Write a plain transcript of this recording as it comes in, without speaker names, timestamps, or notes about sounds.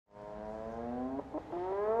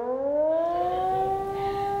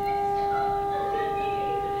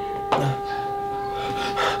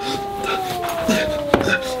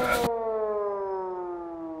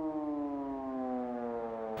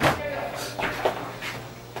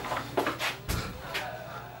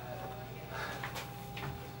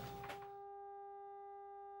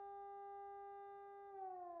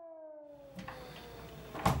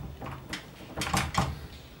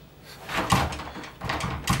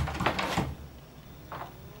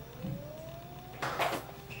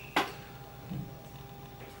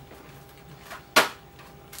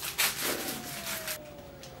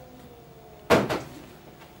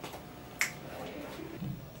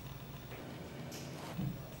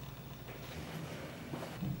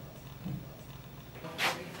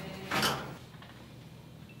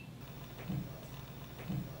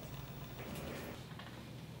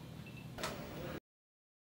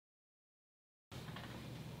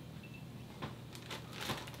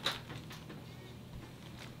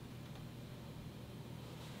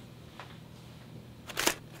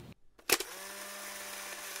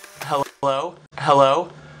Hello?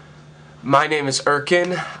 Hello? My name is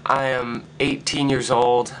Erkin. I am 18 years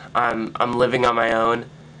old. I'm living on my own.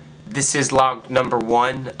 This is log number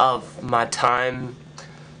 1 of my time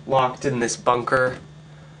locked in this bunker.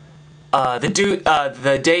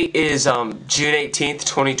 The date is June 18th,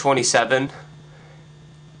 2027.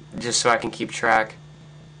 Just so I can keep track.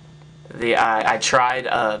 I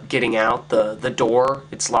tried getting out the door.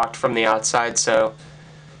 It's locked from the outside, so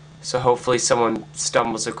hopefully someone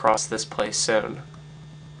stumbles across this place soon.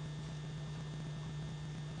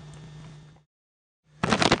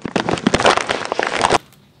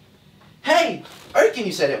 Hey! Erkin,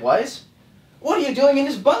 you said it was. What are you doing in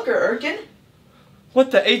this bunker, Erkin?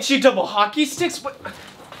 What the HE double hockey sticks? What?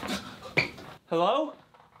 Hello?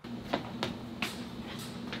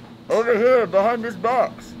 Over here, behind this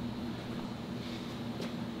box.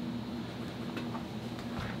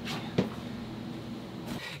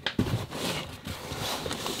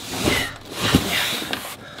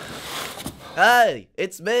 Hi,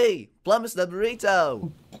 it's me, Plumbus the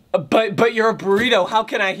Burrito. But you're a burrito. How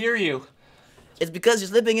can I hear you? It's because you're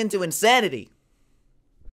slipping into insanity.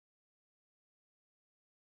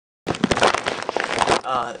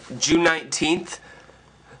 June 19th,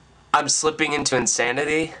 I'm slipping into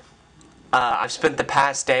insanity. I've spent the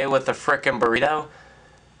past day with a frickin' burrito.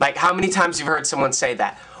 Like, how many times have you heard someone say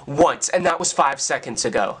that? Once, and that was 5 seconds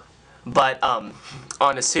ago. But, on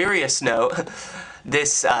a serious note,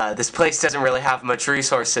 this place doesn't really have much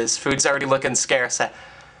resources. Food's already looking scarce. I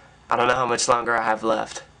don't know how much longer I have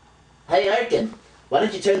left. Hey Erkin, why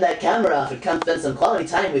don't you turn that camera off and come spend some quality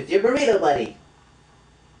time with your burrito buddy?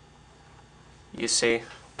 You see?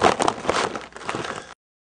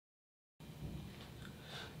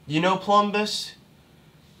 You know, Plumbus,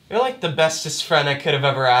 you're like the bestest friend I could have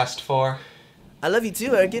ever asked for. I love you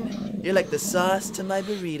too, Erkin. You're like the sauce to my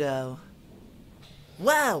burrito.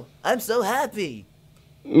 Wow, I'm so happy.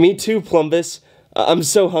 Me too, Plumbus. I'm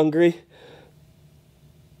so hungry.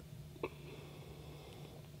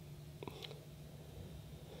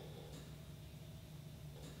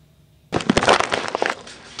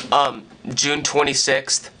 June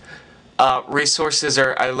 26th. Resources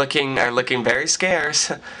are looking very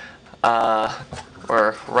scarce.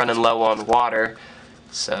 We're running low on water,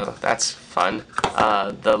 so that's fun.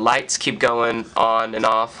 The lights keep going on and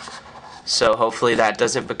off, so hopefully that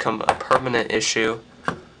doesn't become a permanent issue.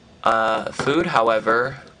 Food,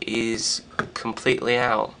 however, is completely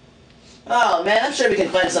out. Oh man, I'm sure we can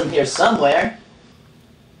find some here somewhere.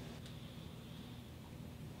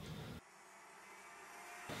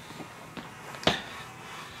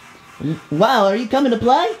 Wow, are you coming to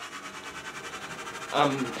play?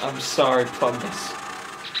 I'm sorry, Plumbus.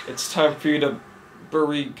 It's time for you to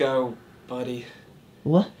burrito, buddy.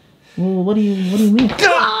 What? What do you mean?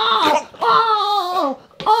 Oh! Oh!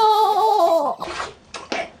 Oh!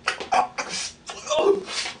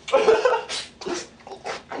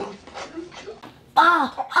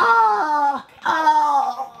 Ah! Ah!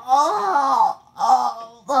 Ah! Oh!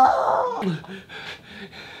 Oh!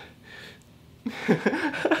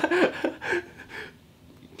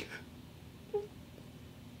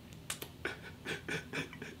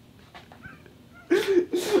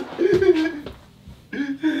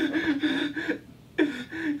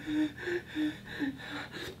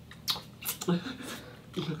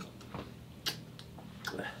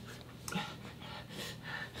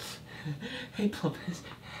 Hey, Plumbus.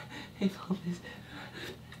 Hey, Plumbus.